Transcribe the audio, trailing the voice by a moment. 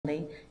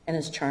personality and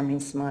his charming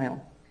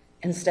smile.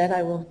 Instead,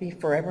 I will be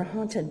forever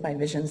haunted by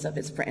visions of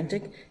his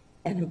frantic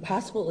and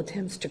impossible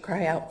attempts to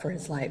cry out for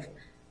his life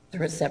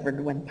through a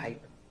severed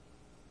windpipe.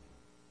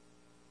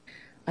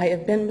 I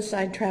have been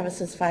beside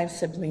Travis's 5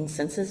 siblings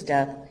since his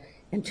death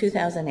in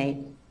 2008,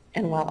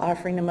 and while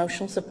offering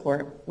emotional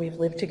support, we've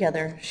lived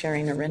together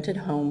sharing a rented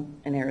home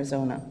in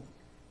Arizona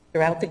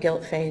throughout the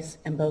guilt phase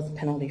and both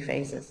penalty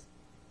phases.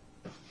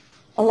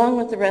 Along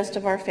with the rest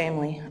of our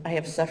family, I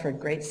have suffered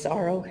great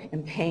sorrow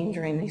and pain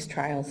during these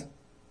trials.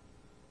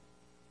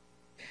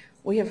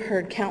 We have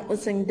heard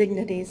countless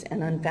indignities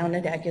and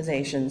unfounded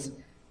accusations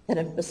that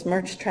have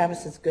besmirched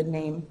Travis's good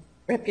name,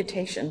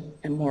 reputation,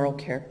 and moral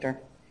character.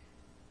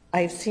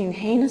 I have seen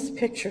heinous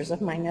pictures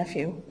of my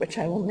nephew, which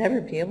I will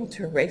never be able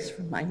to erase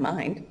from my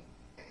mind.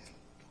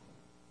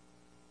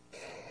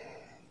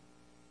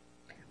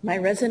 My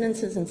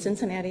residence is in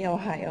Cincinnati,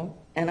 Ohio,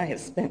 and I have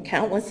spent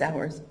countless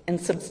hours and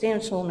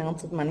substantial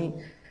amounts of money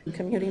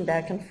commuting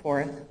back and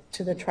forth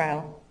to the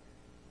trial.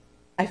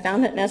 I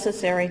found it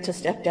necessary to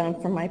step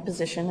down from my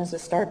position as a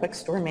Starbucks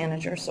store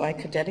manager so I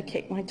could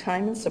dedicate my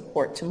time and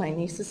support to my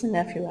nieces and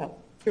nephew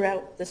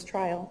throughout this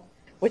trial,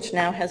 which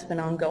now has been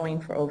ongoing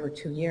for over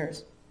 2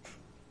 years.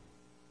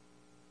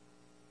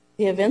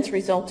 The events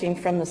resulting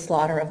from the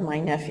slaughter of my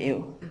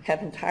nephew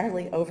have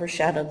entirely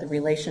overshadowed the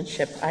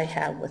relationship I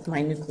have with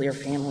my nuclear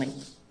family.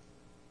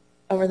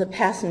 Over the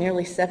past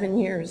nearly 7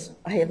 years,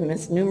 I have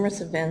missed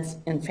numerous events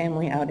and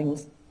family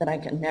outings that I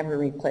can never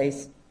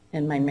replace,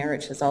 and my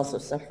marriage has also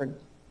suffered.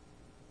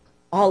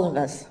 All of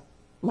us,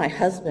 my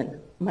husband,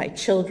 my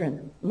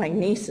children, my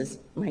nieces,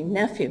 my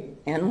nephew,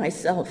 and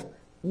myself,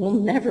 will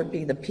never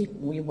be the people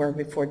we were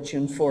before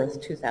June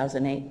 4th,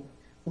 2008,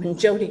 when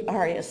Jodi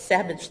Arias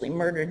savagely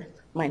murdered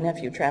my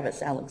nephew,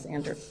 Travis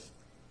Alexander.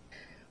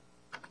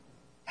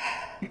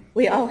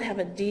 We all have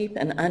a deep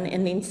and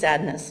unending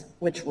sadness,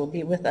 which will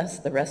be with us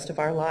the rest of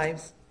our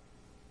lives.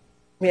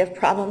 We have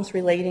problems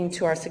relating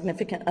to our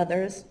significant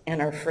others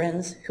and our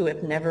friends who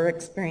have never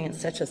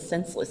experienced such a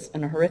senseless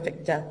and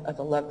horrific death of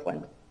a loved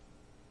one.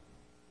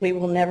 We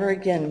will never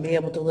again be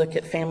able to look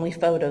at family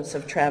photos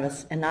of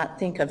Travis and not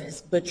think of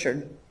his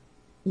butchered,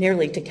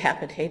 nearly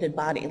decapitated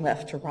body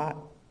left to rot.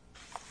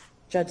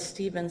 Judge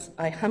Stevens,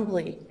 I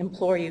humbly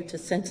implore you to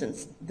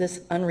sentence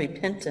this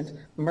unrepentant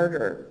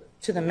murderer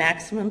to the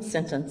maximum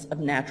sentence of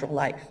natural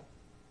life,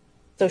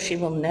 so she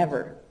will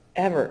never,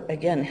 ever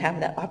again have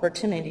that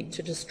opportunity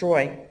to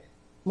destroy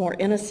more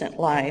innocent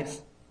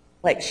lives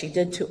like she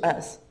did to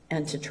us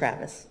and to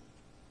Travis.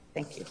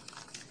 Thank you.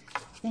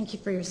 Thank you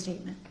for your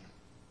statement.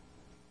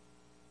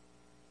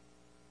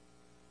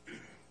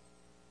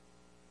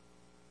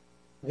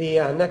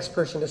 The next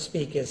person to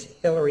speak is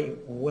Hillary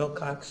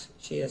Wilcox.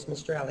 She is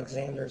Mr.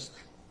 Alexander's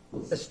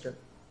sister.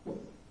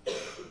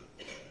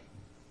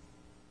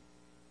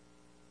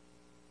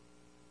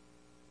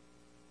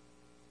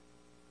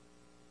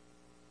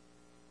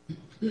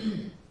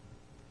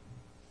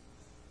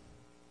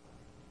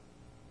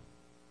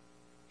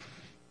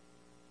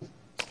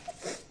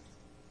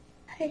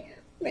 Hi,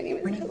 my name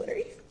is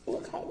Hillary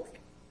Wilcox.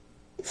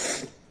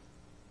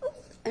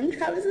 I'm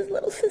Travis's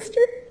little sister.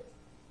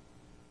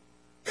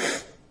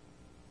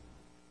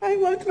 I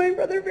loved my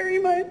brother very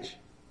much,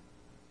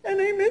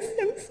 and I miss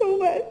him so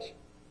much.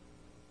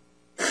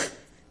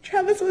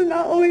 Travis was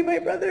not only my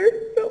brother,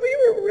 but we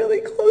were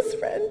really close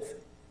friends.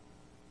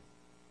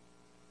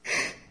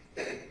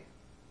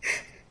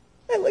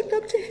 I looked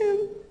up to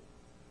him.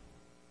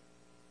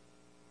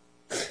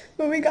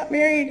 When we got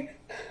married,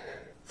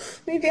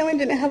 my family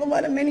didn't have a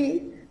lot of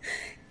money,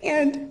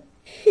 and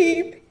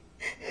he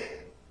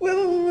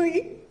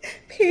willingly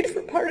paid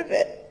for part of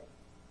it.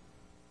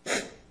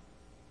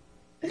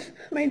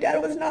 My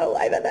dad was not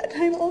alive at that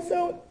time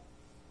also.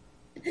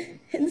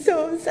 And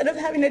so instead of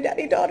having a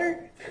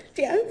daddy-daughter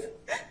dance,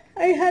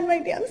 I had my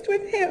dance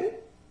with him.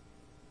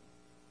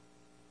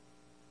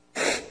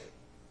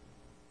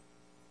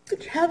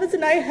 Travis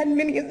and I had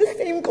many of the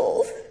same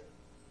goals.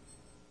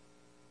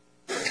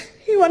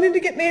 He wanted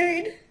to get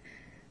married.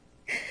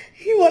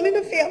 He wanted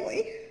a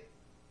family.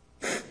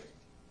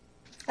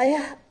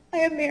 I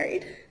am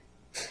married,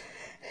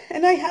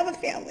 and I have a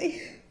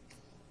family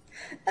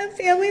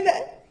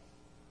that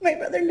my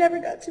brother never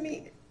got to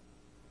meet.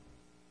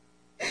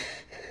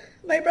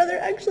 My brother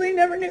actually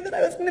never knew that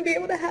I was going to be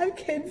able to have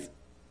kids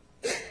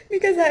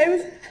because I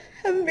was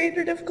having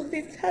major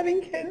difficulties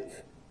having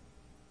kids.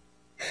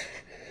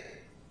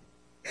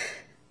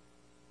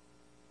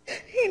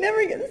 He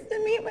never gets to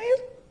meet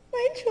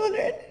my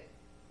children.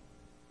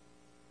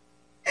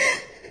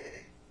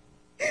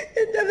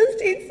 It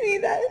devastates me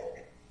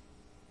that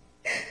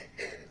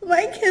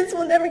my kids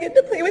will never get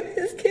to play with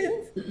his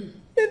kids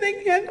if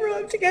they can't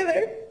grow up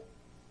together.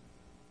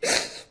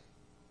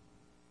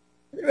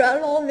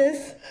 Throughout all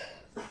this,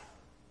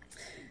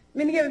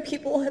 many other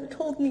people have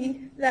told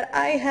me that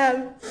I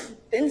have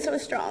been so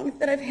strong,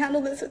 that I've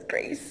handled this with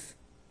grace.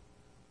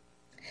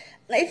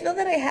 And I feel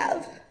that I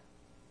have.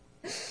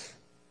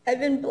 I've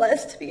been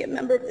blessed to be a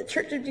member of the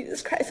Church of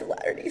Jesus Christ of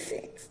Latter-day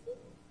Saints.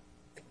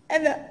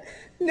 And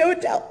no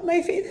doubt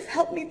my faith has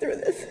helped me through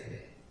this.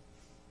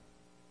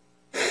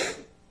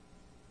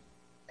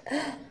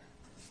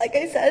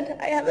 like I said,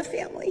 I have a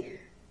family.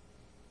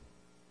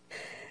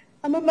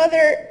 I'm a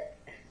mother.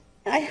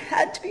 I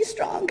had to be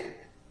strong.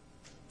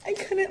 I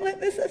couldn't let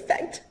this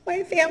affect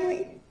my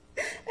family.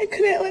 I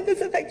couldn't let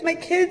this affect my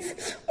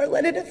kids or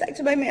let it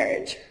affect my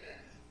marriage.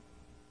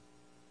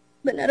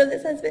 But none of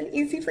this has been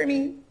easy for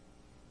me.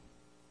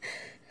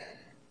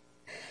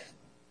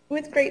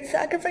 With great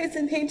sacrifice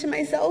and pain to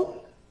myself,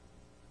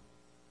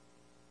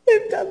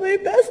 I've done my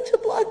best to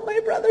block my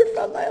brother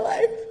from my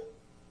life.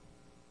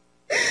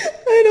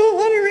 I don't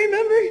want to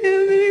remember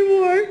him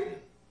anymore.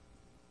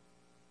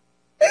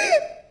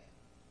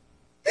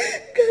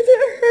 Because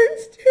it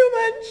hurts too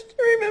much to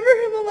remember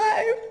him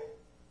alive.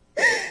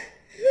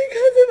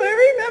 Because if I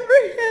remember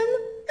him,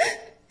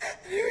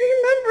 I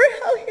remember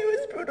how he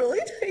was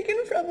brutally taken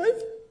from us.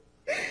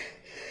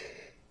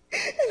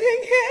 And I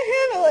can't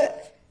handle it.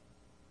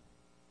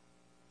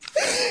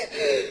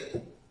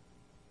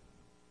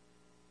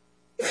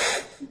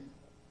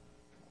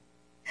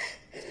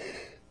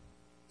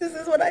 This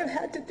is what I've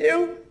had to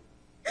do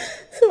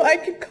so I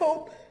can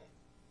cope,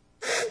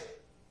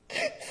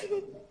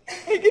 so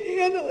I can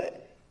handle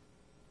it.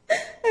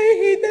 I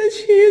hate that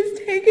she has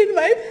taken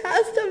my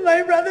past of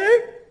my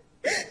brother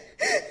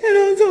and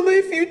also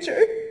my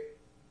future.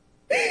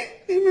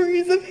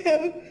 Memories of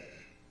him.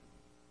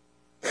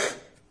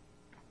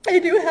 I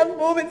do have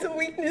moments of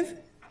weakness.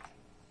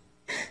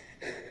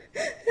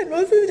 And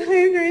most of the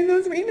time during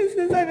those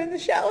weaknesses, I'm in the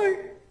shower.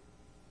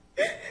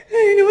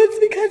 I know it's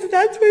because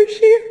that's where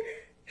she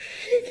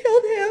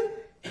killed him.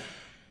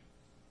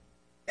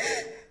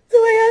 So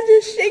I have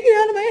to shake it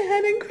out of my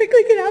head and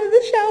quickly get out of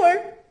the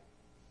shower.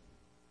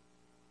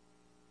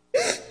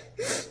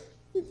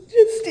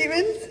 Just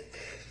Stevens.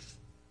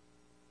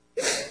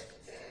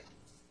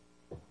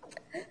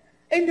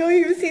 I know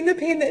you've seen the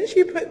pain that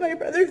she put my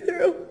brother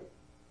through.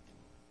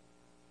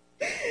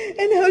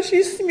 And how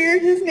she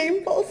smeared his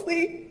name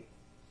falsely.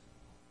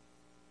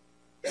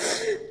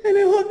 And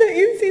I hope that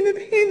you've seen the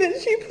pain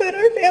that she put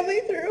our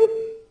family through.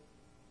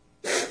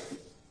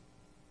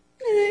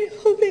 And I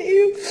hope that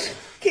you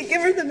can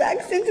give her the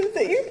max sentence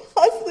that you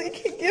possibly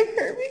can give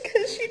her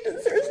because she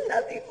deserves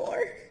nothing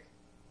more.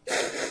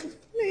 And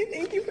I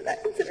thank you for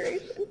that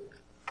consideration.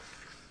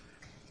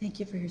 Thank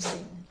you for your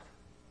statement.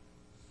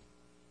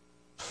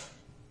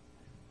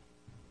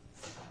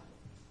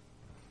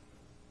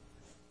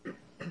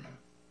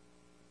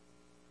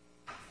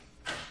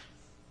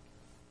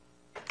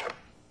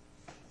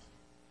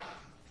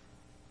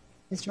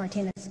 Mr.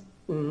 Martinez.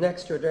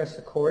 Next to address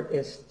the court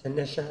is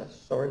Tanisha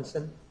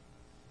Sorensen.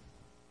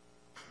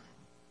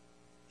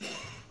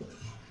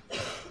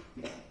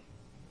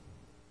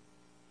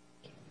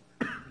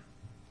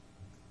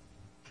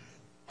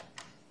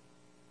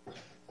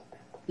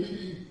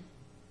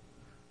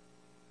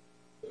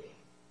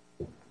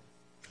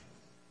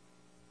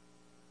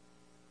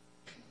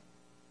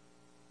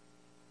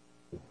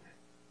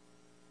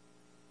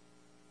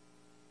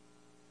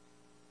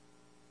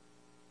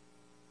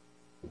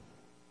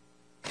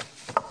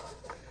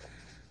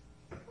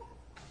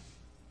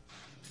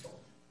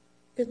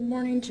 Good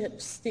morning,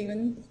 Judge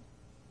Stevens.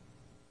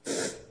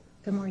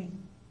 Good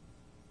morning.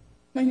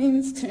 My name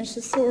is Tanisha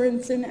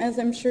Sorensen, as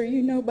I'm sure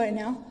you know by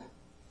now.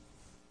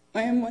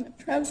 I am one of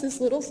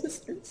Travis's little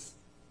sisters,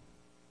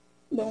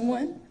 the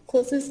one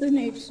closest in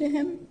age to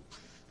him.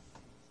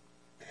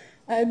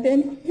 I've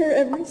been here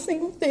every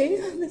single day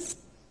of this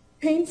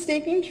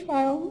painstaking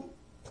trial,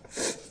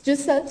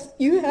 just as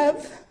you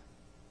have.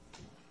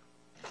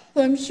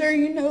 So I'm sure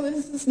you know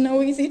this is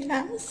no easy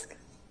task.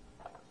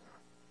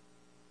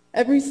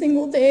 Every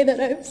single day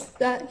that I've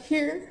sat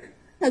here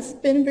has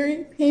been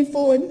very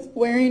painful and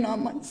wearing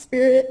on my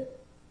spirit.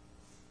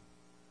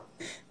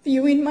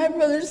 Viewing my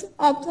brother's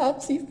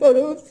autopsy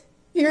photos,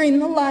 hearing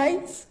the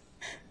lies,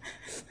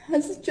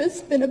 has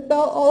just been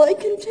about all I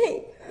can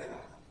take.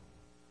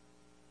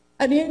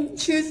 I didn't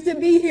choose to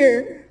be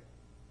here.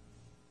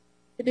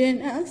 I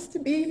didn't ask to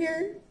be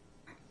here.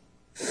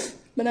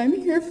 But I'm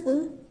here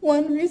for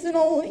one reason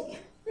only,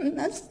 and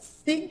that's to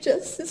seek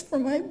justice for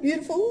my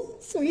beautiful,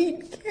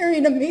 sweet,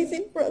 caring,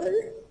 amazing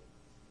brother.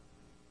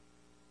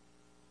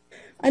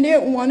 I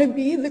didn't want to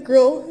be the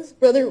girl whose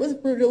brother was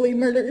brutally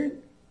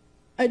murdered.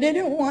 I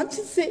didn't want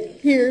to sit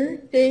here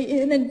day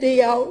in and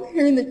day out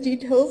hearing the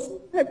details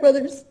of my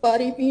brother's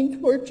body being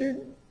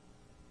tortured.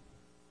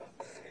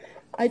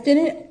 I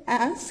didn't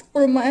ask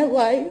for my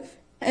life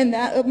and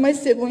that of my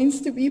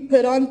siblings to be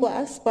put on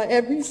blast by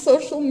every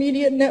social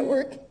media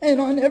network and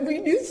on every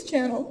news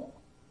channel.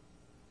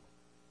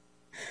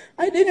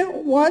 I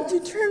didn't want to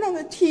turn on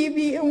the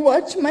TV and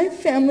watch my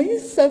family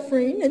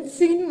suffering and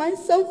seeing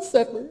myself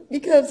suffer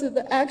because of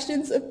the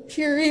actions of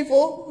pure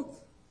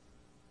evil.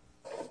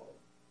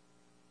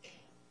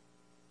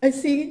 I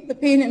see the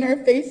pain in our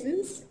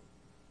faces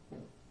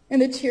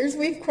and the tears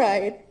we've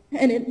cried,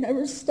 and it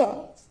never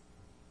stops.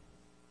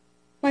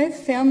 My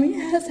family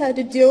has had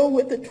to deal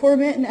with the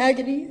torment and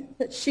agony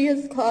that she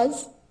has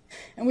caused,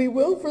 and we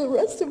will for the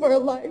rest of our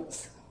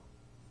lives.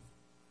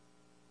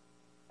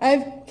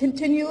 I've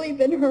continually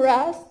been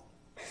harassed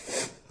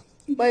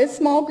by a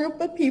small group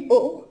of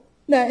people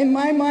that in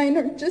my mind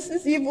are just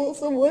as evil as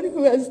the one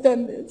who has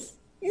done this.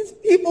 These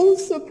people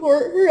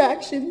support her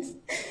actions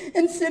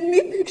and send me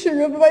a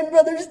picture of my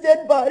brother's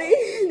dead body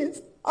and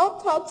his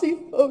autopsy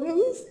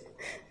photos,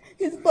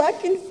 his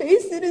blackened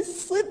face and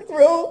his slit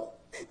throat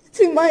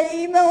to my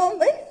email on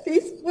my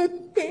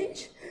Facebook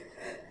page.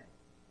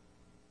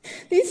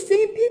 These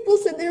same people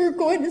said they were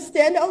going to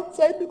stand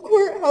outside the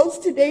courthouse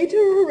today to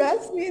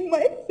harass me and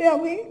my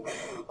family,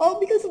 all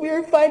because we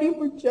were fighting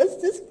for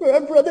justice for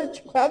our brother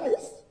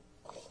Travis.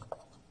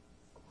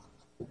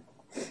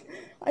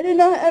 I did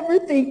not ever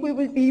think we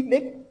would be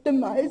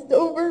victimized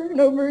over and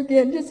over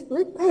again just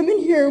for coming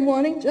here and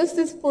wanting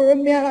justice for a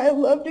man I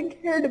loved and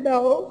cared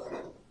about.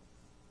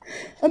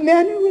 A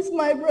man who was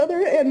my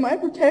brother and my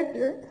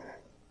protector.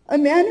 A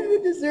man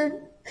who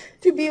deserved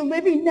to be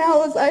living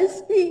now as I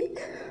speak.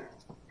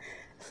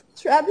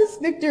 Travis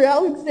Victor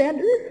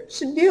Alexander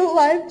should be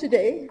alive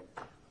today.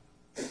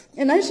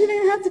 And I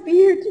shouldn't have to be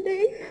here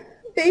today,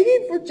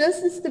 begging for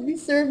justice to be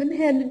served and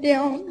handed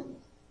down.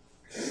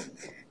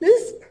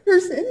 This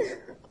person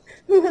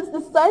who has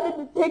decided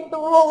to take the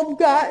role of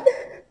God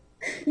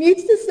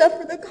needs to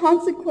suffer the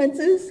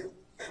consequences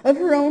of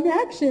her own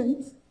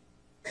actions.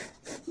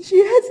 She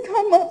has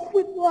come up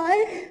with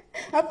lie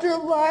after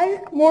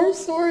lie, more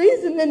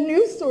stories and then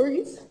new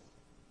stories.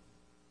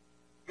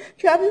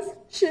 Travis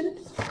should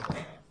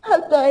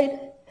have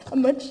died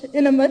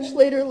in a much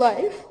later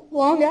life,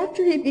 long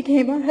after he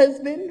became a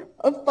husband,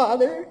 a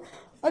father,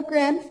 a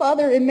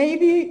grandfather, and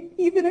maybe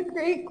even a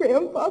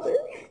great-grandfather.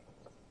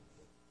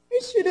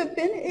 He should have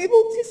been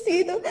able to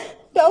see the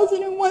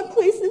 1,001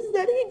 places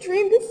that he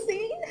dreamed of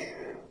seeing.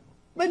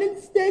 But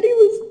instead he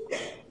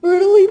was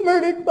brutally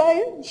murdered by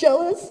a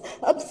jealous,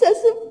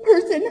 obsessive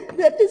person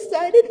that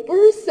decided for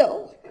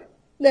herself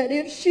that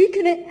if she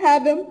couldn't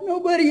have him,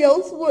 nobody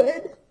else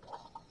would.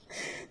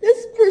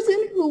 This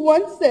person who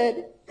once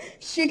said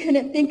she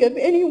couldn't think of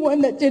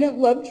anyone that didn't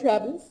love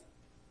Travis.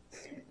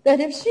 That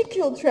if she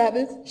killed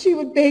Travis, she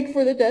would beg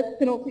for the death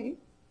penalty.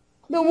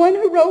 The one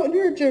who wrote in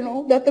her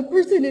journal that the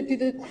person who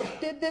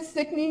did this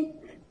sickening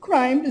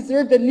crime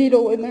deserved a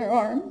needle in their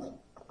arm.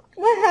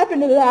 What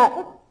happened to that?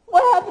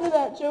 What happened to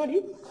that,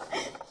 Jodi?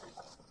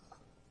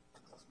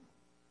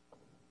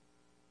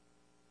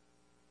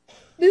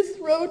 This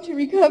road to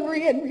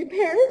recovery and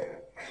repair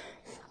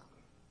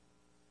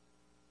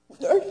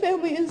our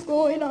family is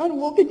going on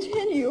will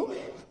continue.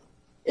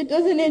 It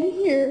doesn't end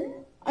here.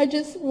 I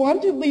just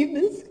want to leave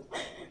this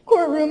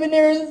courtroom in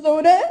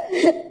Arizona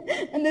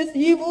and this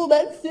evil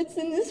that sits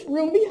in this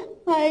room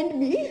behind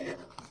me.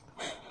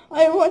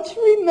 I want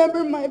to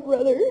remember my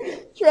brother,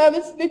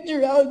 Travis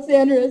Victor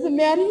Alexander, as a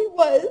man he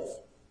was.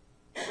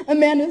 A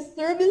man of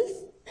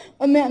service,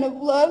 a man of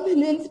love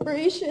and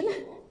inspiration,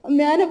 a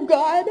man of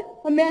God,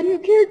 a man who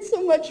cared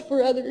so much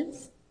for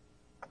others.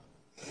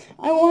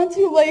 I want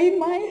to lay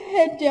my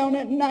head down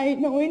at night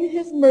knowing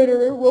his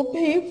murderer will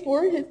pay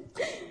for his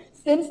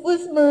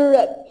senseless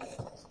murder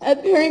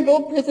at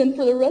Perryville prison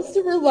for the rest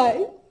of her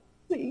life.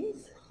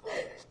 Please.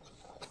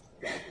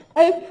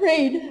 I have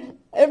prayed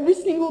every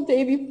single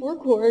day before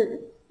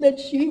court that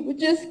she would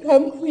just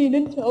come clean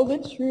and tell the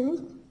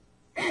truth.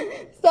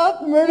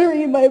 Stop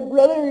murdering my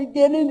brother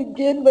again and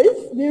again by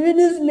smearing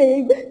his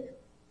name.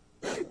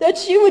 That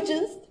she would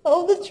just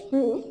tell the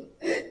truth.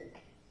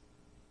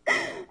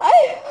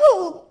 I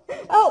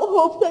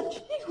hope that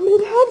she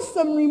would have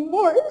some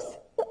remorse.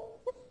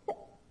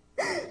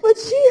 But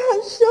she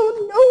has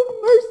shown no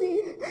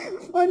mercy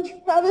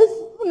on Travis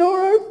nor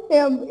our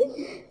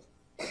family.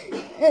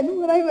 And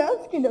what I'm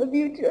asking of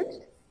you,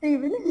 Judge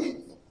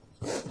Stephen,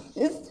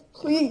 is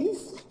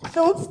please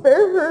don't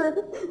spare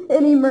her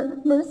any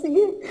mercy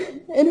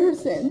in her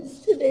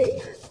sins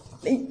today.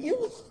 Thank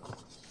you.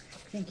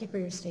 Thank you for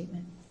your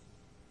statement.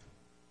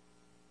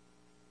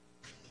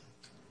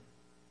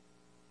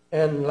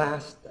 And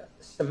last,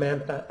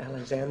 Samantha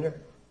Alexander.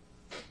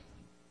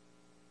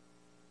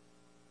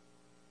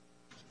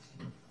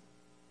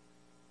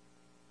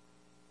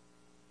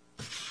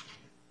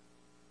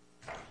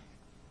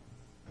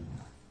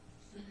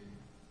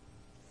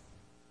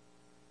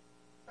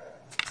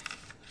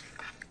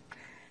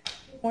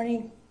 Good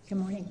morning. Good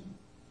morning.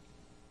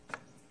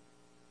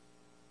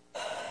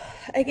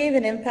 I gave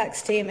an impact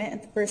statement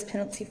at the first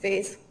penalty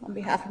phase on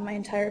behalf of my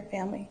entire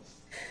family.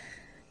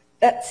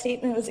 That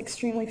statement was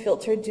extremely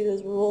filtered due to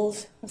the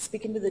rules of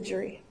speaking to the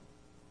jury.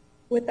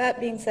 With that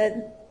being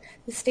said,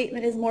 the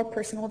statement is more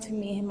personal to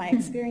me and my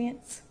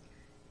experience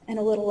and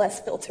a little less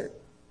filtered.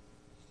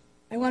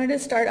 I wanted to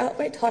start out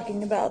by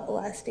talking about the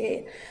last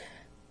day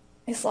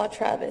I saw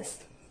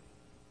Travis.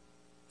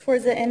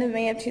 Towards the end of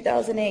May of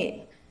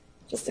 2008,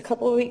 just a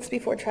couple of weeks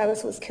before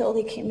Travis was killed,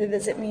 he came to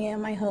visit me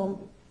in my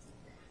home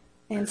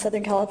in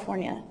Southern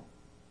California.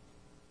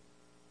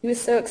 He was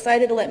so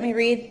excited to let me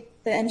read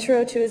the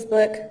intro to his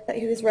book that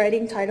he was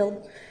writing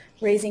titled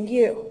Raising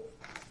You.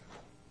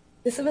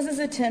 This was his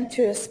attempt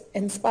to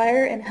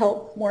inspire and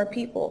help more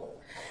people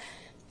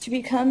to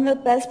become the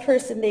best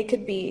person they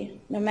could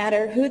be, no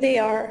matter who they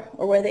are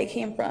or where they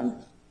came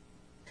from.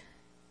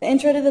 The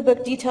intro to the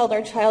book detailed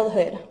our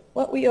childhood,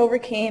 what we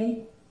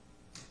overcame,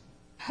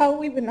 how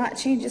we would not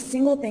change a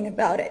single thing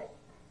about it.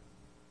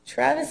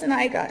 Travis and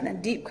I got in a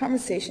deep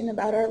conversation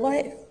about our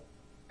life,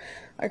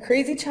 our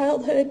crazy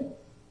childhood,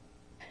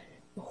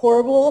 the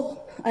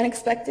horrible,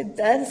 unexpected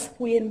deaths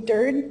we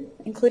endured,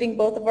 including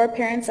both of our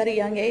parents at a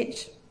young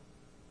age.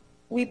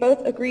 We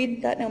both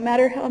agreed that no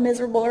matter how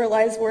miserable our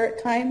lives were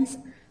at times,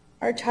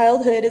 our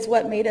childhood is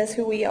what made us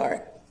who we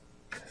are.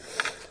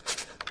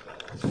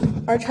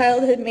 Our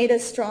childhood made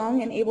us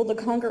strong and able to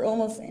conquer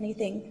almost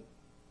anything.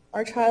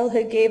 Our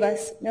childhood gave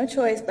us no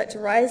choice but to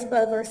rise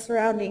above our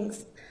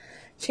surroundings,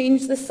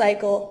 change the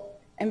cycle,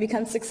 and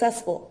become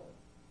successful.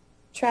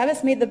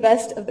 Travis made the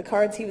best of the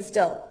cards he was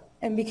dealt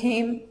and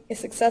became a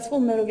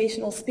successful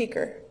motivational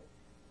speaker.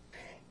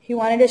 He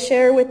wanted to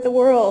share with the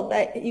world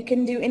that you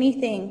can do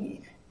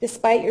anything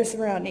despite your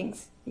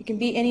surroundings. You can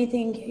be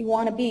anything you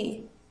want to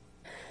be.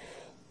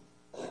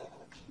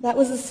 That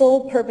was the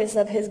sole purpose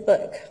of his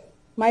book.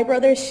 My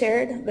brother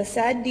shared the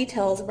sad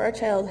details of our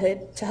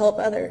childhood to help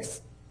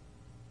others.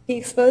 He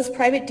exposed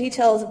private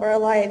details of our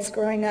lives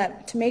growing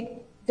up to make a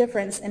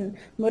difference and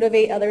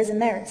motivate others in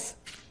theirs.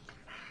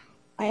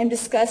 I am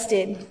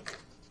disgusted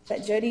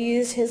that Jodi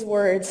used his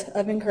words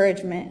of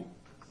encouragement,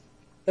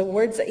 the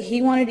words that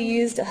he wanted to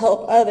use to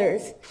help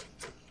others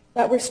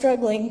that were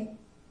struggling,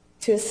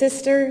 to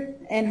assist her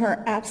in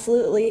her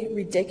absolutely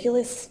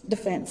ridiculous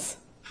defense.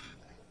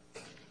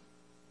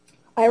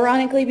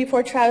 Ironically,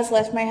 before Travis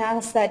left my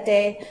house that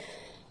day,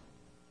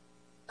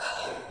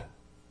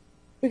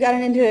 we got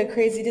into a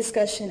crazy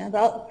discussion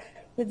about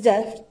the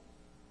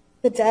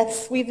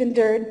deaths we've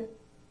endured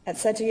at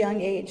such a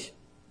young age.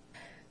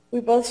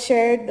 We both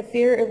shared the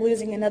fear of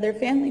losing another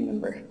family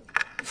member.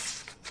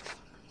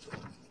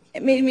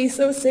 It made me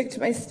so sick to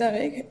my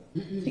stomach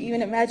to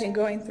even imagine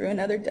going through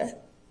another death.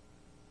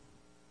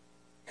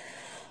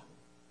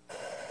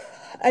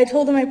 I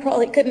told him I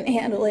probably couldn't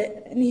handle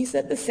it, and he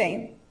said the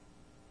same.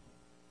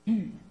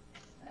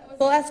 That was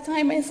the last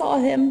time I saw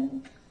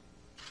him.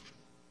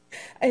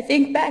 I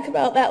think back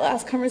about that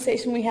last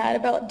conversation we had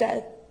about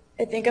death.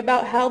 I think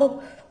about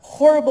how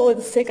horrible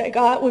and sick I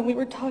got when we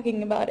were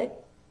talking about it.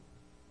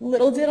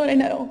 Little did I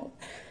know,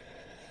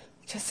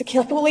 just a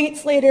couple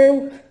weeks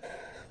later,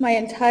 my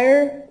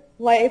entire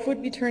life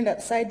would be turned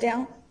upside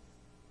down.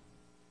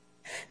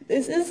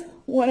 This is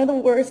one of the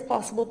worst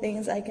possible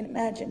things I can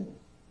imagine.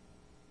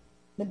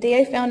 The day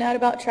I found out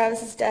about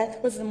Travis's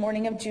death was the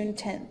morning of June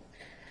 10th.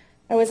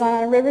 I was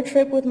on a river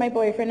trip with my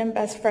boyfriend and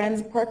best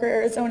friends in Parker,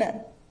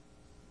 Arizona.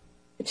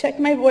 I checked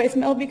my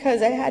voicemail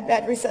because I had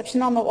bad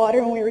reception on the water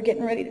and we were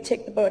getting ready to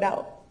take the boat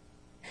out.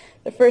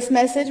 The first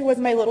message was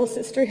my little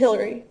sister,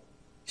 Hillary.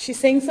 She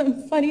sang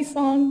some funny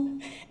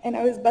song, and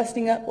I was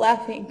busting up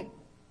laughing.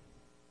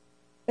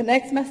 The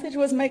next message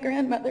was my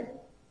grandmother.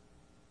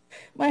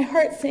 My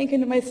heart sank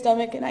into my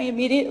stomach, and I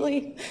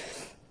immediately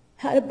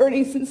had a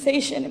burning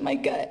sensation in my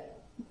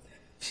gut.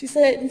 She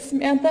said,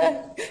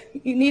 "Samantha,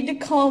 you need to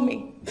call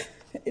me.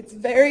 It's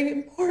very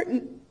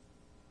important."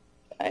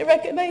 I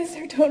recognized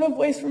her tone of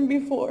voice from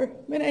before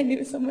when I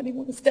knew somebody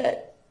was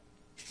dead.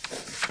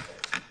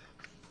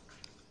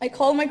 I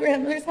called my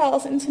grandmother's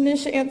house, and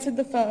Tanisha answered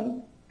the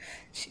phone.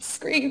 She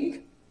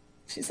screamed.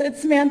 She said,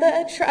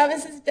 "Samantha,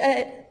 Travis is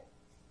dead."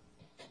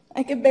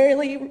 I could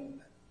barely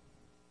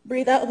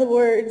breathe out the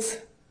words,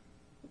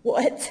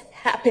 "What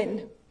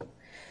happened?"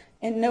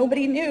 And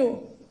nobody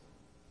knew.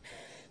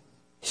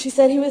 She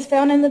said he was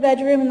found in the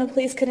bedroom and the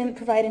police couldn't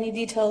provide any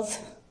details.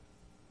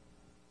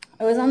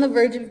 I was on the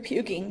verge of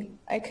puking.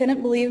 I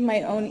couldn't believe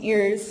my own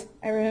ears.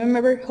 I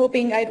remember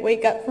hoping I'd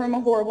wake up from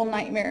a horrible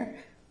nightmare,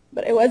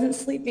 but I wasn't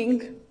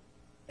sleeping,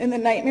 and the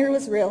nightmare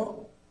was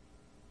real.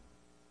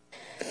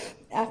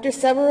 After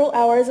several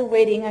hours of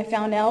waiting, I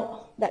found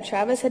out that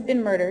Travis had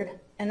been murdered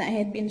and that he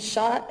had been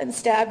shot and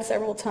stabbed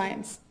several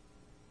times.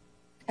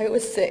 I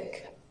was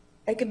sick.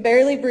 I could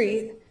barely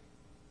breathe.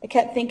 I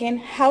kept thinking,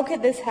 how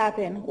could this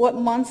happen? What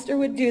monster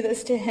would do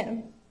this to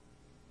him?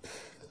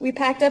 We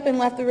packed up and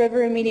left the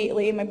river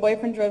immediately. My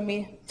boyfriend drove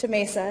me to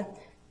Mesa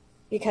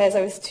because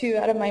I was too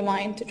out of my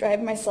mind to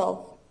drive myself.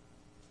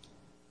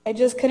 I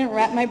just couldn't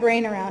wrap my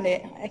brain around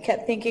it. I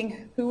kept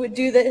thinking, who would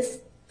do this?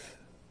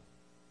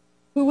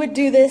 Who would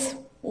do this?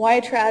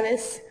 Why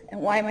Travis?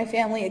 And why my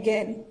family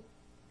again?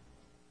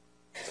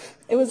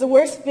 It was the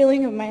worst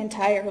feeling of my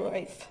entire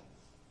life.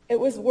 It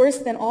was worse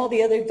than all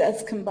the other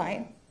deaths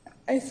combined.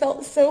 I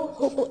felt so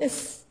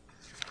hopeless.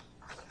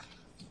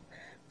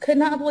 Could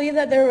not believe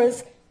that there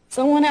was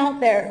someone out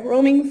there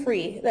roaming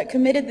free that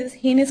committed this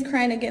heinous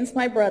crime against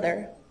my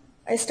brother.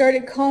 I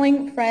started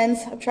calling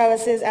friends of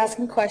Travis's,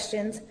 asking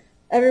questions.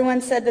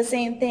 Everyone said the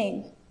same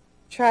thing.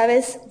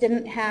 Travis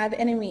didn't have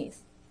enemies.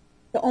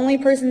 The only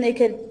person they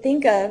could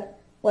think of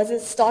was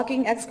his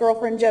stalking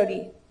ex-girlfriend,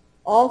 Jodi.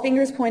 All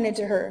fingers pointed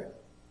to her.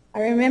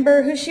 I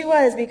remember who she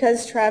was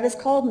because Travis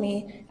called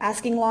me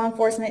asking law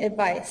enforcement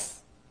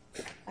advice.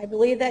 I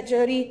believe that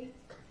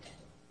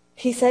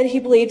he said he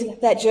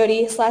believed that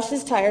Jodi slashed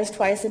his tires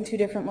twice in 2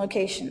 different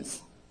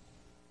locations.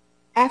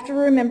 After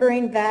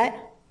remembering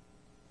that,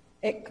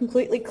 it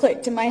completely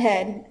clicked in my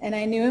head, and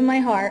I knew in my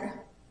heart,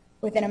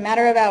 within a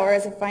matter of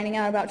hours of finding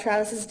out about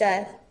Travis's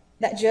death,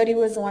 that Jodi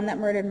was the one that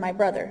murdered my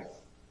brother.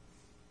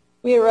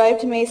 We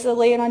arrived to Mesa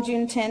late on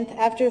June 10th.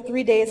 After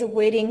 3 days of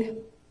waiting,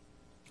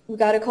 we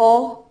got a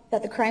call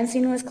that the crime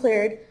scene was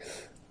cleared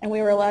and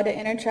we were allowed to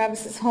enter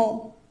Travis's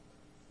home.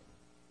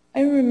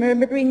 I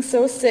remember being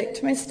so sick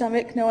to my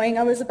stomach knowing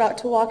I was about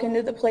to walk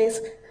into the place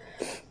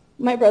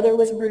my brother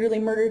was brutally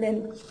murdered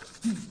in.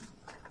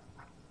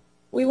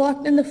 We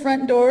walked in the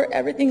front door,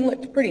 everything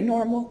looked pretty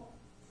normal.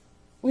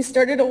 We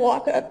started to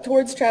walk up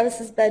towards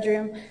Travis's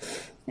bedroom,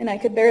 and I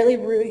could barely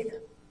breathe.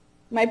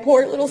 My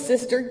poor little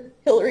sister,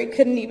 Hillary,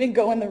 couldn't even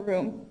go in the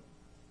room.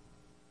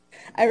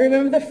 I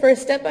remember the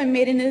first step I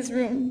made in his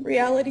room,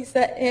 reality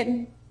set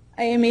in.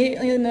 I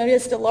immediately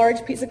noticed a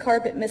large piece of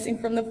carpet missing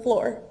from the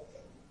floor.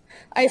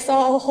 I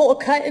saw a hole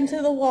cut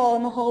into the wall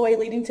in the hallway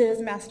leading to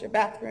his master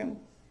bathroom.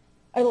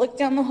 I looked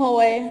down the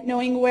hallway,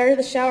 knowing where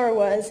the shower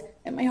was,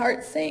 and my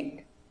heart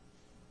sank.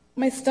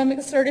 My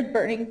stomach started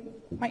burning,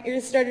 my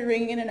ears started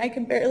ringing, and I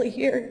could barely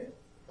hear.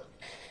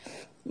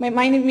 My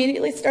mind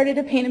immediately started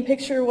to paint a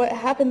picture of what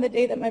happened the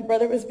day that my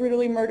brother was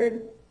brutally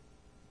murdered.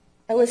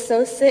 I was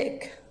so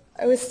sick.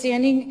 I was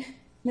standing in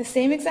the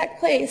same exact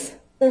place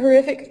the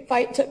horrific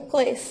fight took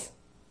place.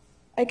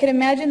 I could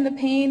imagine the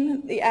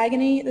pain, the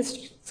agony, the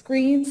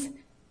screams,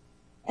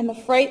 and the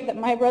fright that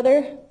my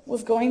brother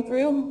was going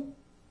through,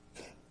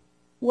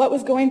 what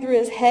was going through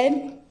his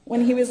head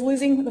when he was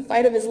losing the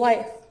fight of his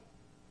life.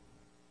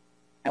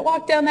 I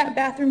walked down that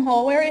bathroom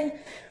hallway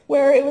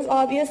where it was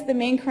obvious the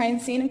main crime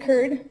scene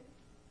occurred,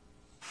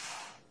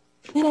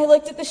 and I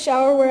looked at the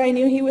shower where I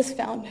knew he was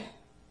found.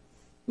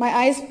 My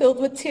eyes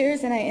filled with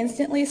tears, and I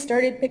instantly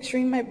started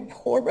picturing my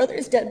poor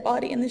brother's dead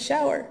body in the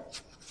shower.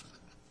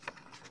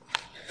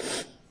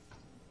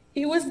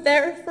 He was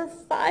there for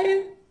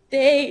 5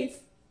 days.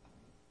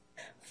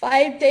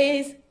 5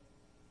 days.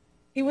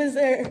 He was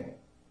there,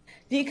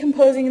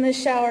 decomposing in the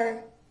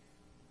shower.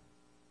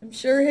 I'm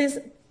sure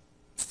his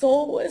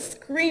soul was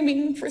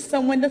screaming for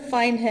someone to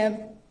find him.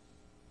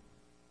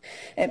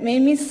 It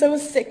made me so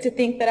sick to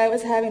think that I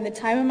was having the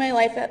time of my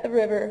life at the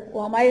river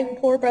while my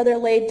poor brother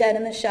lay dead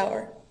in the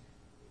shower.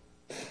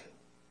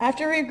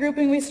 After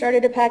regrouping, we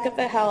started to pack up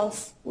the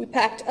house. We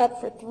packed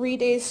up for 3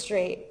 days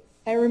straight.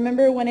 I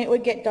remember when it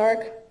would get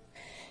dark,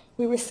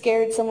 we were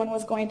scared someone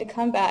was going to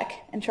come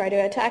back and try to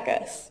attack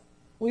us.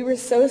 We were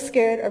so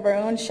scared of our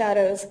own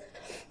shadows,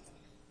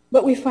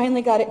 but we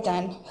finally got it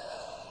done.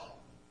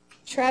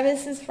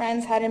 Travis's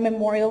friends had a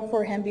memorial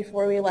for him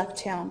before we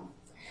left town.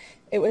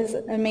 It was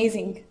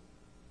amazing.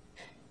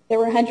 There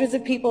were hundreds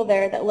of people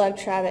there that loved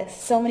Travis.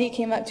 So many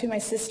came up to my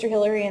sister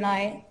Hillary and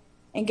I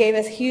and gave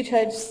us huge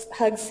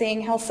hugs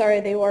saying how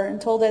sorry they were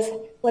and told us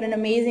what an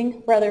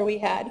amazing brother we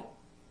had.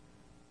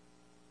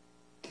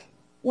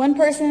 One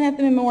person at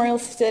the memorial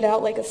stood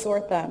out like a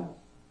sore thumb.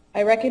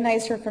 I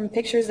recognized her from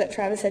pictures that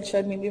Travis had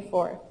showed me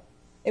before.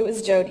 It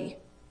was Jodi.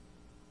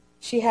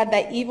 She had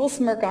that evil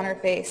smirk on her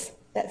face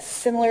that's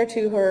similar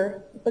to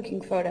her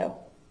booking photo.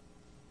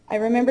 I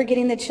remember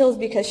getting the chills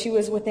because she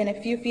was within a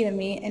few feet of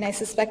me, and I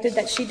suspected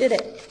that she did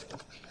it.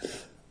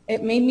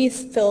 It made me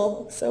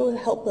feel so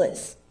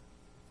helpless.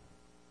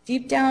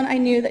 Deep down, I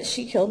knew that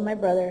she killed my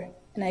brother,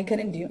 and I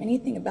couldn't do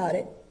anything about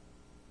it.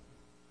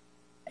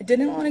 I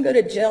didn't want to go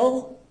to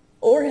jail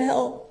or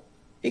hell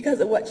because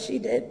of what she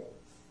did.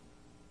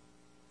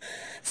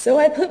 So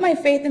I put my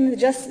faith in the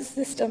justice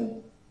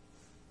system.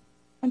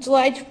 On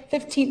July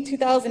 15,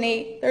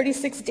 2008,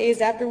 36 days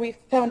after we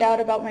found out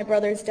about my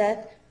brother's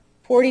death,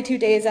 42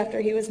 days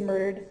after he was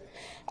murdered,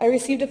 I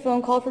received a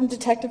phone call from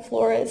Detective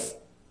Flores.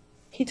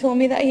 He told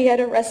me that he had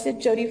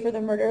arrested Jodi for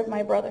the murder of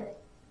my brother.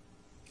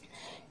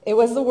 It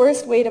was the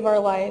worst weight of our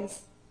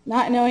lives,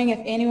 not knowing if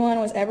anyone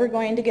was ever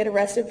going to get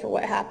arrested for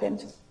what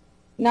happened,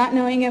 not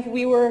knowing if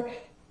we were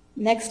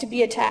next to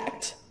be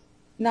attacked,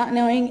 not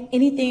knowing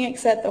anything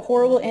except the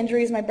horrible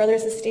injuries my brother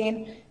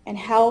sustained and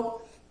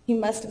how he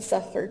must have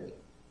suffered.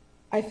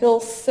 I feel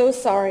so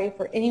sorry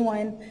for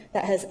anyone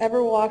that has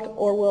ever walked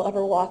or will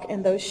ever walk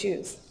in those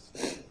shoes.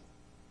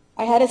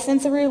 I had a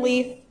sense of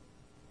relief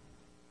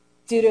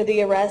due to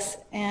the arrest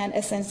and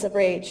a sense of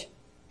rage.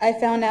 I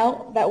found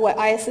out that what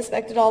I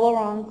suspected all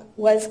along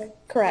was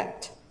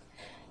correct.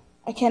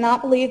 I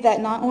cannot believe that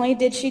not only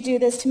did she do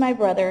this to my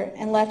brother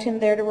and left him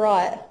there to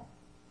rot,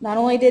 not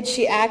only did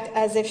she act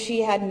as if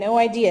she had no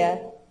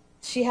idea,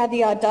 she had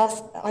the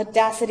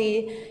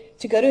audacity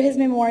to go to his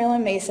memorial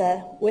in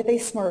Mesa with a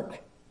smirk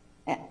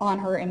on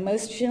her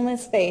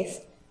emotionless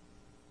face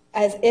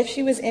as if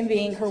she was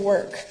envying her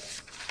work.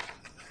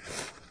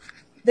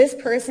 This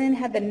person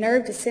had the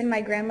nerve to send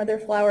my grandmother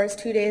flowers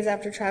 2 days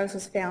after Travis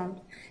was found,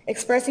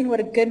 expressing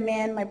what a good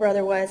man my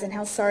brother was and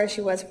how sorry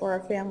she was for our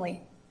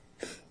family.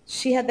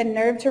 She had the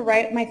nerve to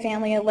write my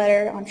family a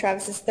letter on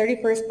Travis's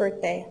 31st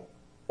birthday,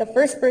 the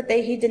first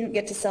birthday he didn't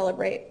get to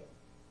celebrate.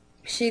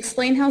 She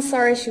explained how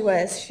sorry she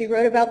was. She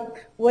wrote about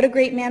what a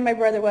great man my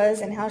brother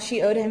was and how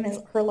she owed him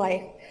her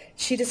life.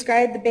 She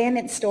described the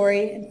bandit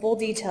story in full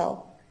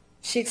detail.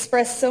 She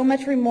expressed so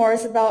much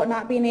remorse about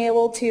not being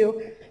able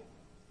to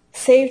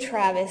save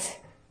Travis,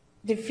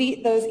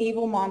 defeat those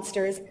evil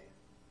monsters,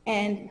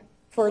 and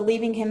for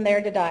leaving him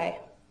there to die.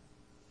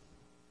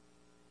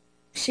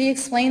 She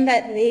explained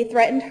that they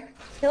threatened to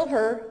kill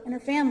her and her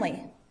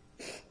family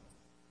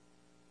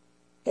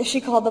if she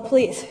called the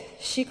police.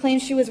 She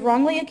claimed she was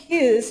wrongly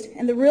accused,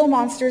 and the real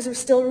monsters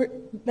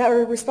that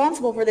were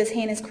responsible for this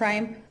heinous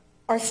crime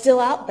are still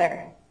out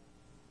there,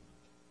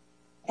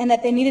 and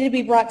that they needed to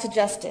be brought to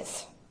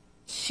justice.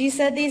 She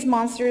said these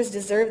monsters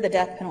deserve the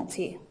death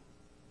penalty.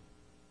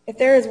 If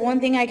there is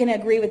one thing I can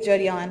agree with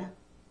Jodi on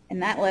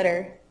in that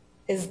letter,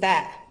 is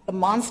that the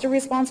monster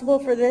responsible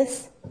for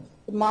this,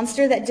 the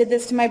monster that did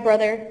this to my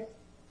brother,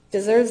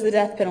 deserves the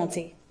death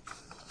penalty.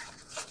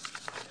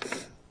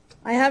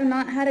 I have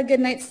not had a good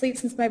night's sleep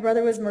since my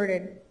brother was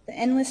murdered. The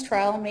endless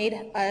trial made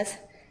us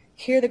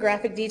hear the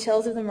graphic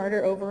details of the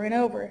murder over and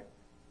over.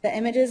 The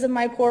images of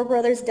my poor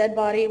brother's dead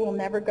body will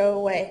never go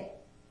away.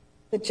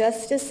 The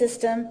justice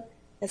system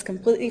has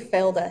completely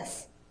failed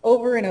us,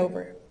 over and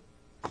over.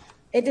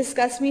 It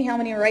disgusts me how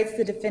many rights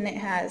the defendant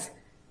has.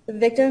 The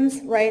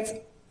victim's rights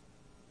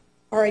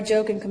are a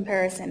joke in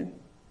comparison.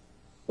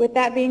 With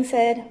that being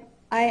said,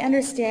 I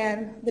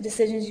understand the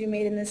decisions you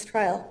made in this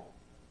trial.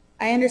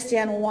 I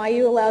understand why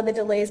you allowed the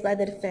delays by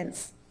the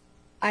defense.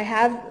 I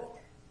have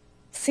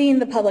seen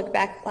the public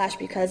backlash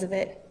because of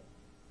it.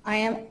 I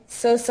am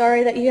so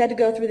sorry that you had to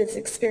go through this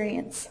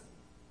experience.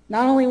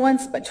 Not only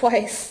once, but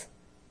twice.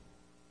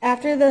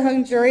 After the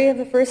hung jury of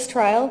the first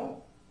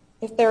trial,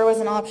 if there was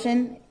an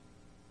option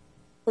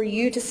for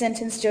you to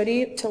sentence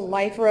Jodi to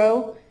life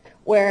row,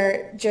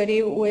 where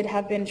Jodi would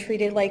have been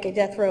treated like a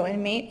death row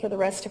inmate for the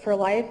rest of her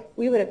life,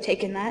 we would have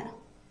taken that.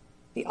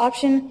 The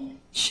option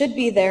should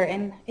be there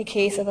in a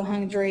case of a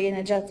hung jury in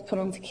a death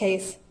penalty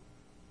case.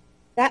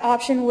 That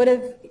option would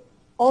have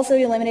also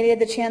eliminated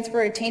the chance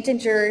for a tainted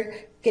juror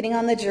getting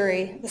on the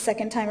jury the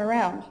second time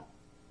around.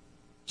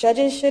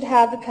 Judges should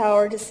have the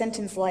power to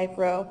sentence life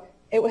row.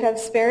 It would have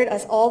spared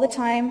us all the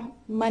time,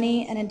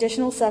 money, and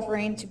additional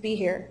suffering to be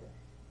here.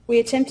 We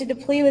attempted to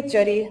plead with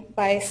Jodi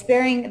by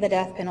sparing the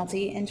death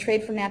penalty in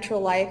trade for natural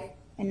life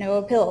and no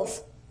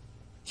appeals.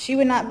 She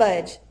would not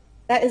budge.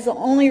 That is the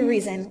only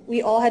reason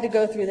we all had to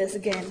go through this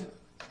again.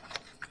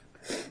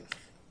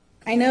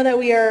 I know that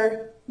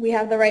we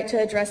have the right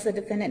to address the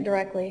defendant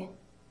directly.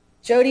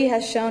 Jodi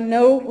has shown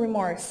no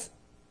remorse.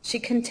 She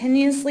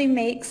continuously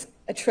makes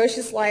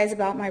atrocious lies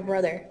about my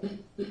brother,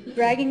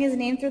 dragging his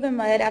name through the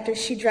mud after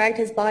she dragged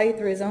his body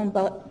through his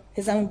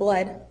own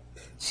blood.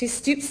 She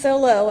stooped so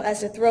low as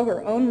to throw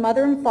her own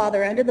mother and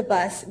father under the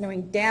bus,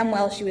 knowing damn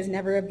well she was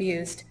never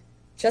abused,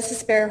 just to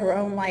spare her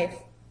own life.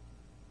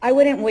 I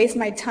wouldn't waste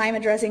my time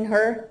addressing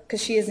her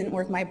because she isn't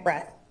worth my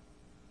breath.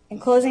 In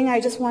closing,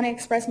 I just want to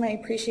express my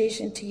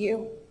appreciation to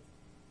you.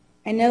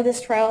 I know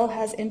this trial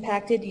has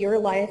impacted your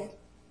life.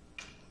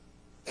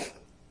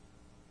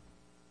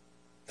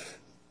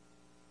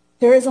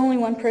 There is only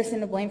one person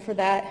to blame for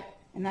that,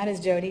 and that is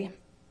Jodi.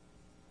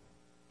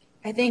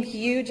 I thank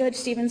you, Judge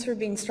Stevens, for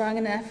being strong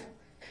enough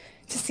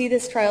to see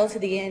this trial to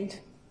the end.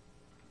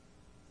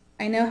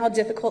 I know how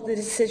difficult the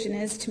decision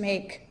is to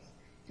make,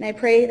 and I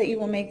pray that you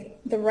will make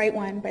the right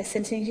one by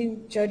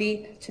sentencing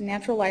Jodi to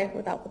natural life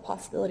without the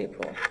possibility of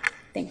parole.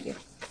 Thank you.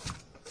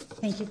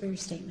 Thank you for your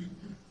statement.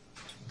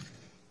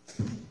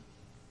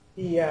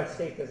 The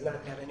state does not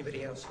have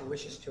anybody else who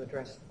wishes to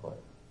address the court.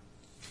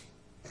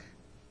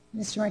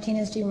 Mr.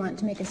 Martinez, do you want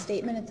to make a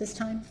statement at this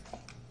time?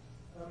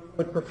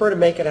 Would prefer to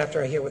make it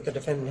after I hear what the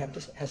defendant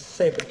has to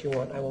say, but if you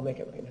want, I will make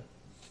it right now.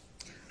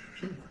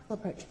 Full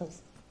approach,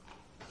 please.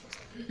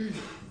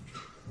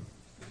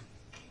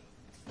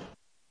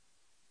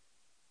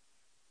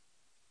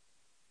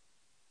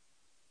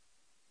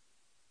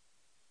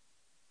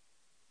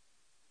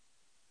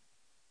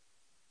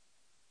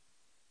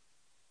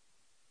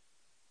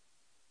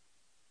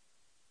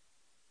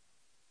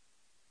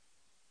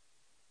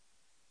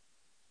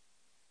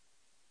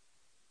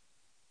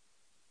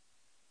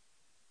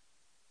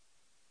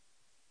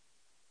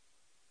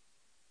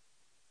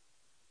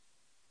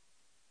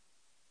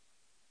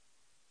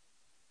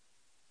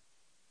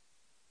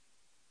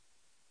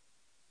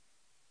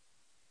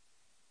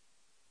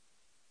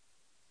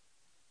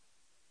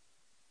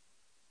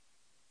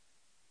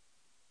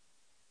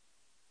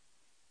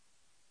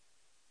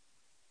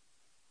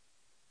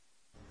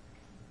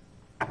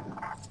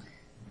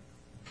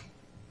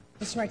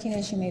 Mr.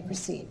 Martinez, you may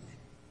proceed.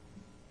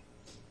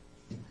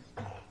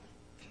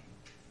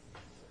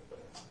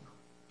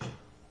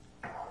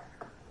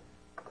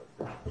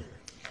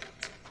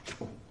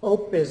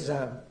 Hope is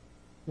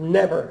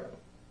never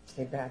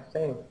a bad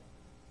thing.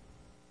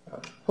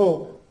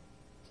 Hope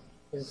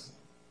is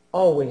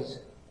always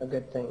a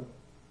good thing.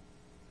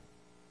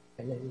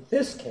 And in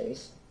this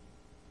case,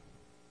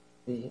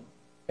 the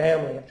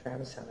family of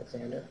Travis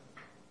Alexander,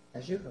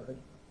 as you heard,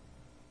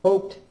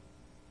 hoped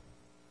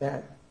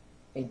that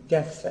a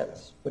death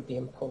sentence would be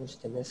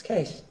imposed in this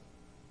case.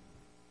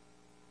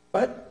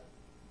 But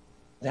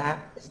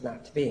that is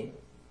not to be.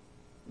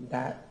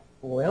 That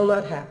will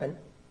not happen.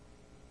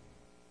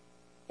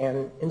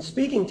 And in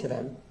speaking to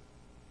them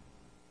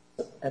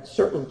at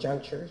certain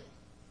junctures,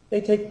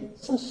 they take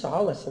some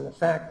solace in the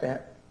fact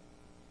that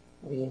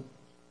the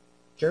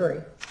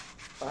jury,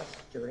 us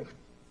jury,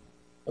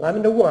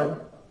 11-1,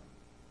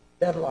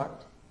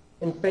 deadlocked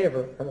in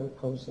favor of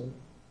imposing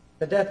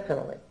the death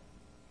penalty.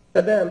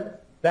 To them,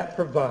 that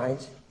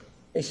provides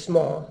a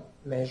small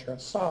measure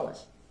of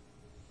solace.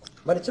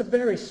 But it's a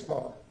very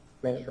small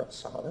measure of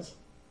solace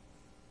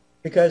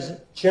because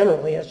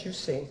generally, as you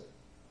see,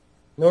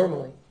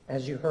 normally,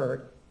 as you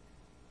heard,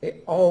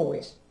 they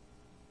always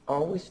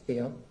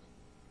feel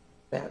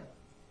that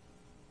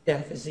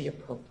death is the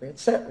appropriate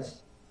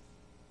sentence.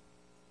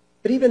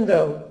 But even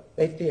though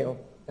they feel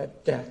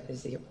that death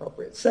is the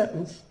appropriate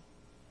sentence,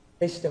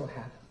 they still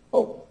have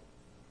hope.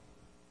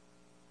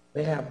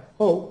 They have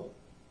hope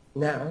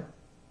now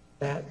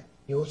that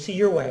you will see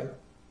your way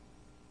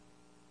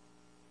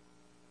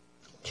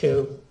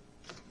to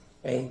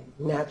a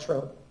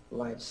natural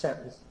life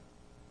sentence.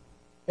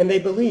 And they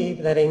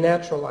believe that a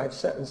natural life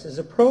sentence is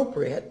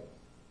appropriate,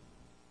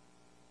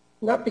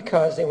 not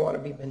because they want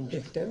to be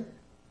vindictive,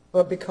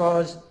 but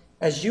because,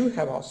 as you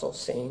have also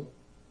seen,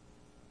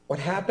 what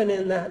happened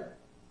in that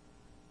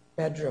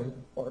bedroom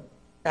or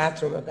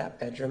bathroom of that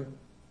bedroom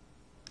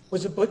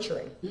was a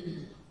butchering.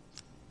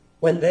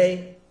 When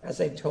they, as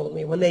they've told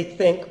me, when they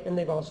think, and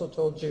they've also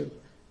told you,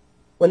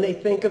 when they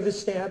think of the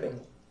stabbing,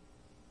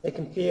 they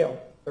can feel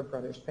their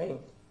brother's pain.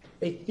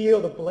 They feel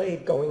the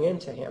blade going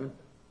into him,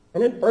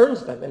 and it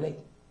burns them, and they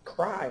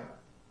cry,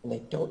 and they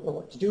don't know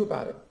what to do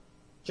about it,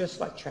 just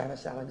like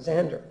Travis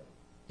Alexander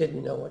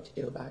didn't know what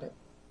to do about it.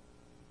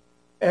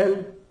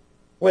 And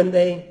when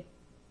they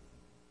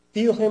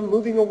feel him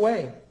moving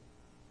away,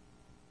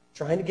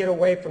 trying to get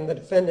away from the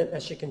defendant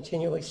as she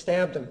continually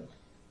stabbed him,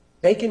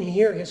 they can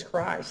hear his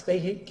cries.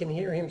 They can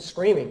hear him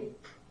screaming.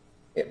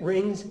 It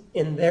rings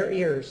in their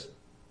ears,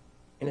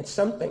 and it's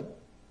something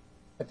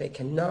that they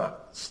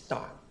cannot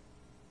stop.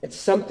 It's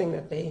something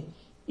that they,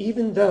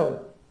 even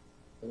though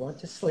they want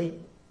to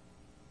sleep,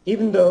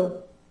 even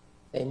though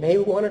they may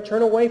want to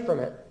turn away from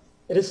it,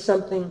 it is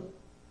something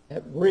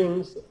that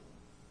rings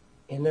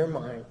in their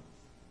mind.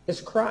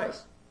 His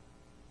cries.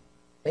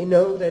 They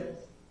know that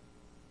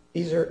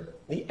these are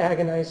the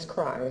agonized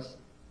cries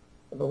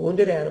of a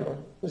wounded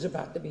animal who's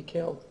about to be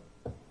killed.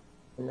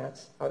 And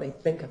that's how they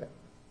think of it.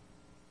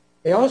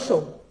 They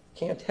also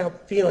can't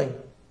help feeling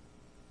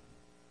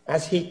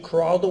as he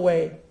crawled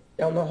away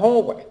down the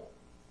hallway.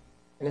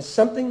 And it's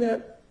something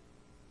that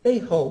they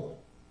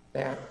hope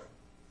that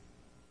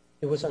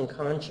he was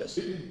unconscious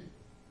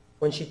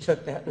when she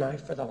took that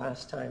knife for the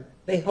last time.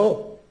 They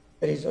hope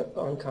that he's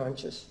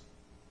unconscious.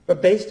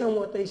 But based on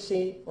what they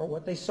see or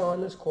what they saw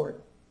in this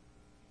court,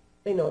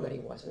 they know that he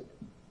wasn't.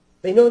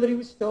 They know that he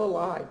was still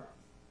alive.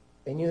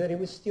 They knew that he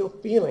was still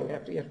feeling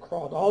after he had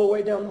crawled all the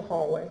way down the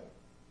hallway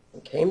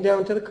and came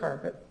down to the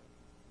carpet.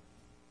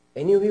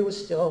 They knew he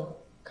was still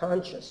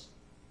conscious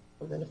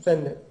when the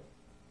defendant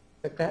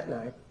took that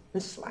knife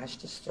and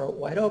slashed his throat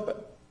wide open.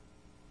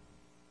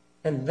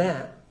 And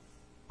that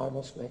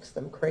almost makes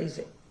them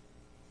crazy.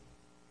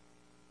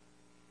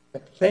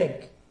 But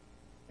think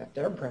that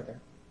their brother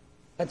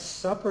had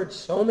suffered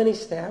so many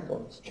stab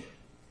wounds,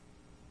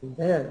 and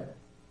then,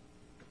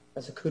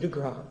 as a coup de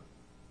grace,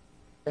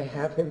 they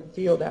have him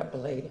feel that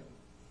blade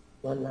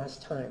one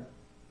last time.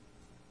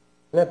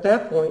 And at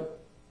that point,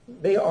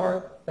 they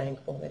are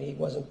thankful that he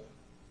wasn't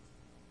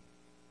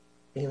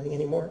feeling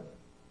anymore.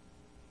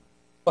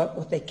 But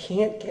what they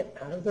can't get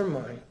out of their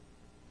mind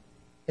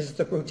is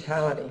the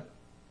brutality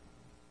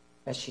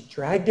as she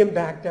dragged him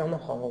back down the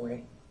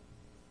hallway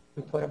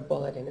and put a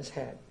bullet in his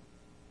head.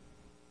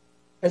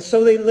 And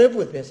so they live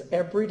with this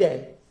every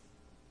day.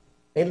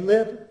 They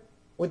live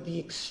with the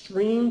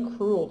extreme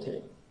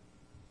cruelty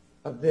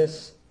of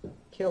this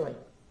killing.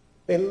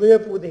 They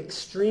live with the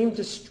extreme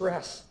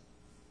distress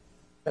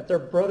that their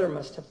brother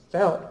must have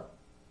felt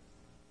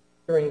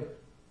during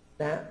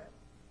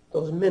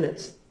those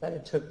minutes that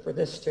it took for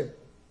this to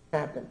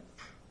happen.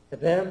 To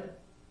them,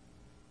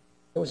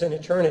 it was an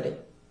eternity.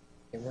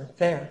 They weren't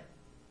there.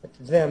 But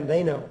to them,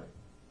 they know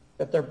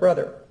that their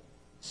brother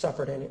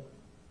suffered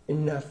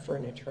enough for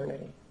an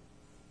eternity.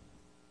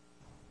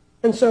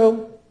 And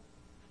so,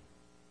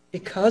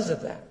 because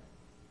of that,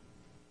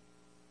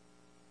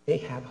 they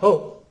have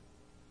hope.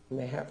 And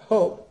they have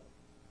hope.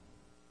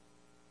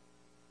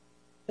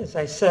 As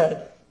I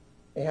said,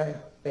 they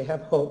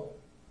have hope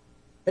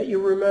that you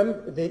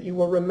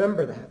will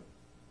remember that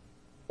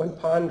when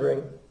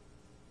pondering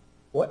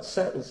what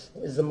sentence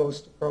is the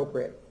most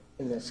appropriate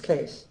in this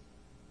case.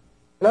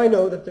 And I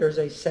know that there's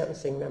a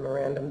sentencing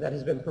memorandum that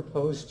has been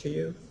proposed to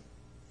you,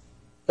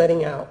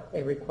 setting out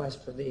a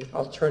request for the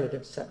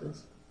alternative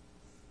sentence.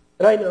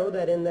 And I know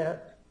that in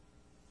that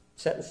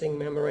sentencing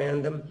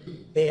memorandum,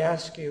 they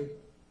ask you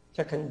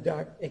to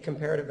conduct a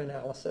comparative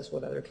analysis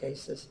with other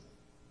cases.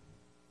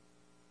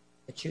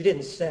 But you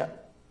didn't sit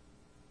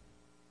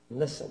and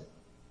listen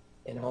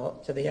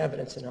to the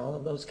evidence in all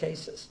of those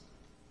cases.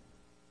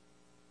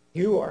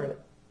 You are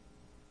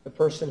the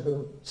person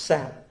who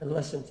sat and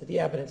listened to the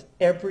evidence,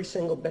 every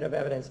single bit of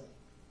evidence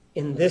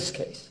in this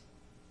case.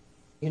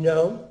 You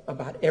know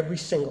about every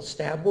single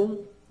stab wound.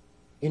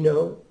 You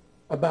know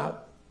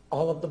about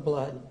all of the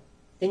blood.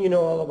 And you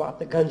know all about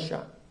the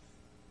gunshot.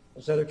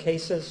 Those other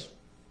cases,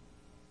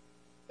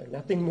 They're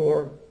nothing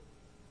more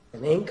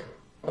than ink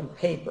on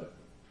paper,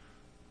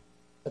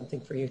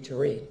 something for you to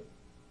read.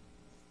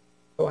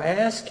 So I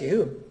ask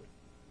you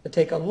to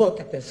take a look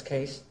at this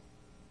case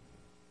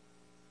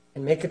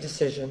and make a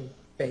decision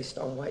based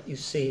on what you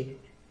see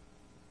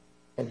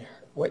and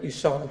what you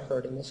saw and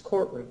heard in this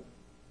courtroom.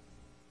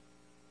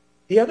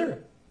 The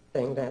other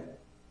thing that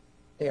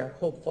they are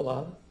hopeful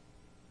of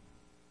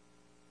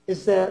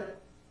is that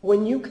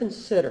when you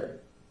consider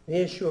the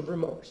issue of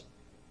remorse,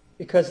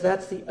 because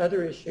that's the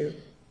other issue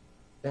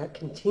that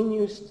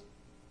continues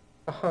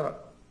to haunt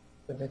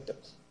the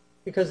victims,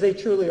 because they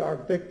truly are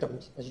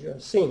victims, as you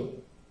have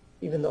seen,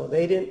 even though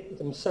they didn't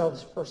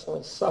themselves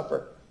personally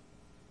suffer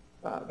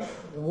the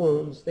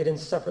wounds, they didn't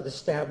suffer the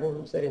stab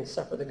wounds, they didn't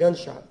suffer the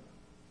gunshot.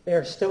 They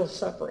are still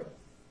suffering.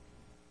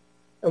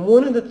 And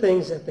one of the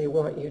things that they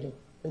want you to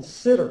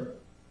consider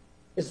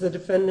is the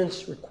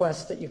defendant's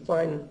request that you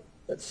find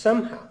that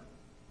somehow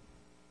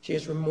she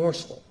is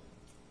remorseful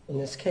in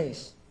this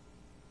case.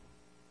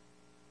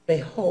 They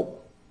hope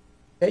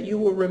that you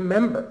will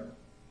remember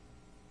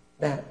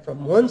that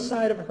from one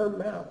side of her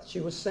mouth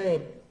she was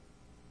saying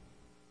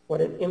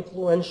what an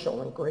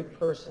influential and great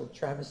person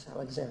Travis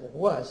Alexander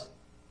was,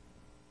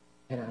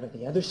 and out of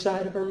the other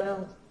side of her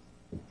mouth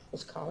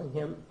was calling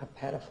him a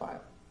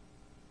pedophile,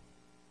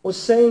 was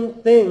saying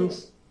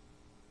things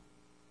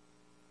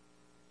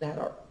that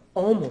are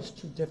almost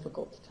too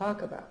difficult to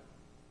talk about.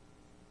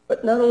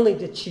 But not only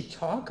did she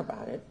talk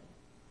about it,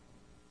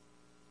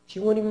 she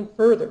went even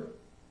further.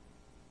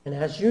 And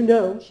as you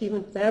know, she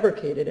even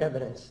fabricated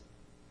evidence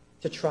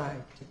to try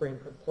to bring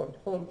her point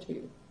home to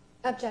you.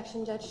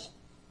 Objection, Judge.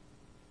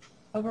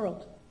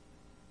 Overruled.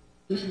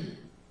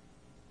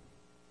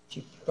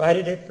 She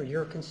provided it for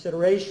your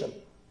consideration.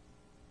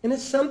 And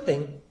it's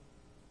something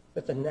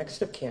that the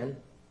next of kin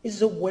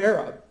is aware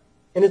of.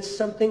 And it's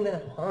something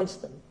that haunts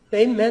them.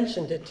 They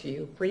mentioned it to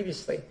you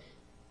previously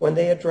when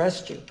they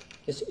addressed you,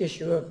 this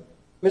issue of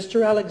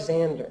Mr.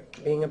 Alexander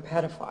being a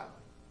pedophile.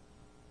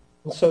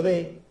 And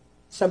so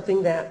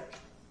something that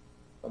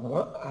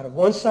out of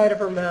one side of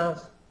her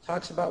mouth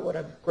talks about what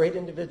a great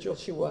individual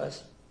she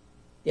was,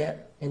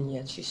 yet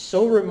she's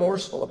so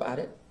remorseful about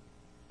it,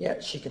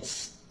 yet she can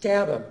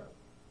stab him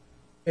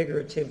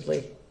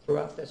figuratively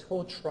throughout this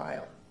whole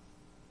trial,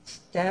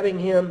 stabbing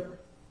him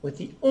with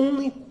the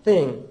only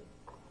thing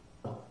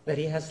that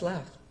he has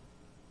left,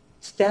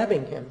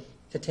 stabbing him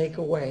to take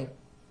away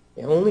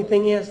the only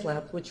thing he has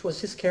left, which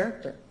was his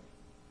character.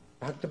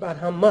 Talked about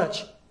how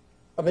much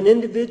of an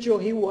individual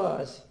he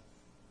was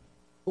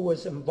who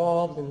was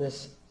involved in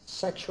this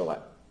sexual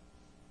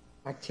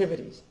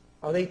activities,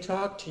 how they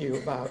talked to you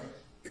about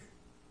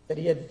that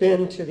he had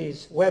been to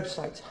these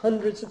websites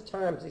hundreds of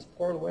times, these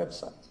porn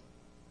websites.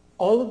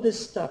 All of this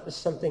stuff is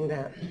something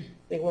that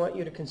they want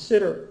you to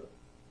consider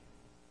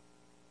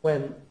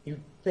when you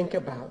think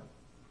about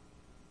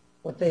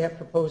what they have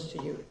proposed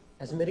to you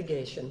as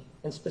mitigation,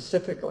 and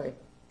specifically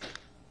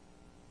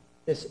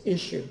this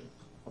issue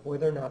of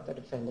whether or not the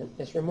defendant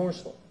is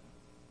remorseful.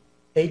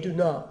 They do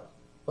not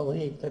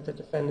believe that the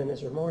defendant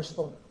is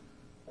remorseful,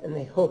 and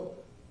they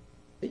hope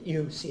that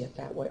you see it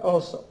that way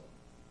also.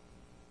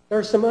 There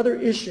are some other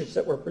issues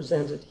that were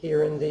presented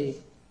here in the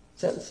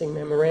sentencing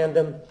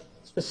memorandum,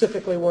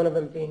 specifically one of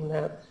them being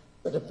that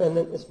the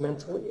defendant is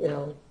mentally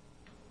ill.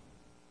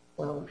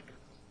 Well,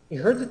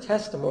 you heard the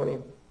testimony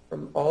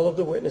from all of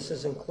the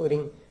witnesses,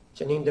 including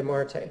Janine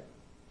DeMarte,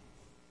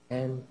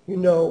 and you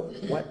know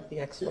what the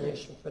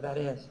explanation for that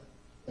is.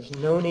 There's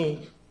no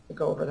need to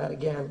go over that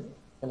again,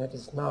 and it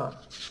is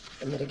not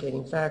a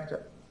mitigating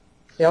factor.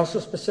 They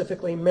also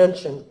specifically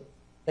mentioned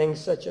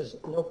things such as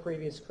no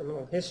previous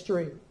criminal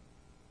history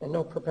and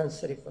no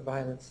propensity for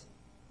violence.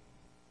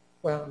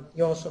 Well,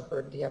 you also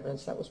heard the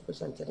evidence that was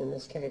presented in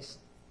this case,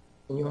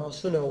 and you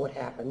also know what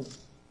happened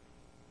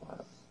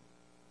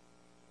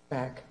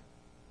back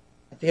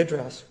at the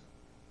address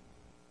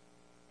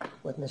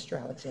with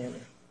Mr. Alexander.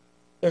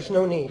 There's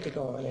no need to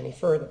go on any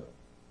further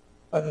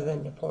other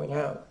than to point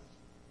out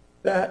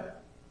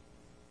that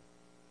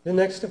the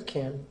next of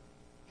kin,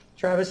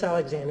 Travis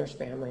Alexander's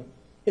family,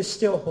 is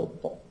still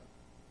hopeful.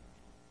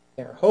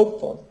 They're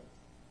hopeful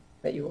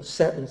that you will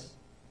sentence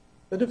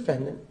the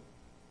defendant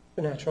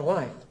to natural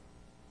life.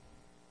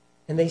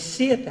 And they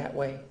see it that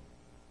way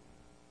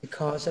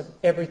because of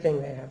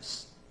everything they have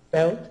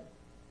felt,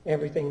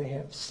 everything they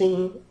have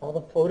seen, all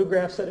the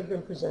photographs that have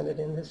been presented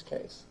in this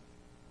case.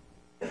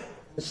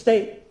 The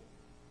state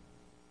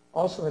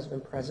also has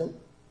been present.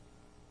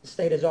 The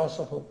state is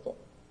also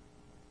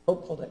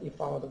hopeful that you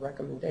follow the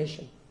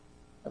recommendation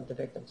of the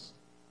victims.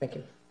 Thank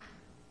you.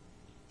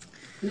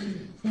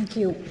 Thank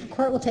you.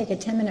 Court will take a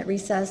 10-minute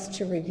recess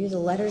to review the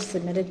letters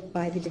submitted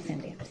by the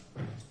defendant.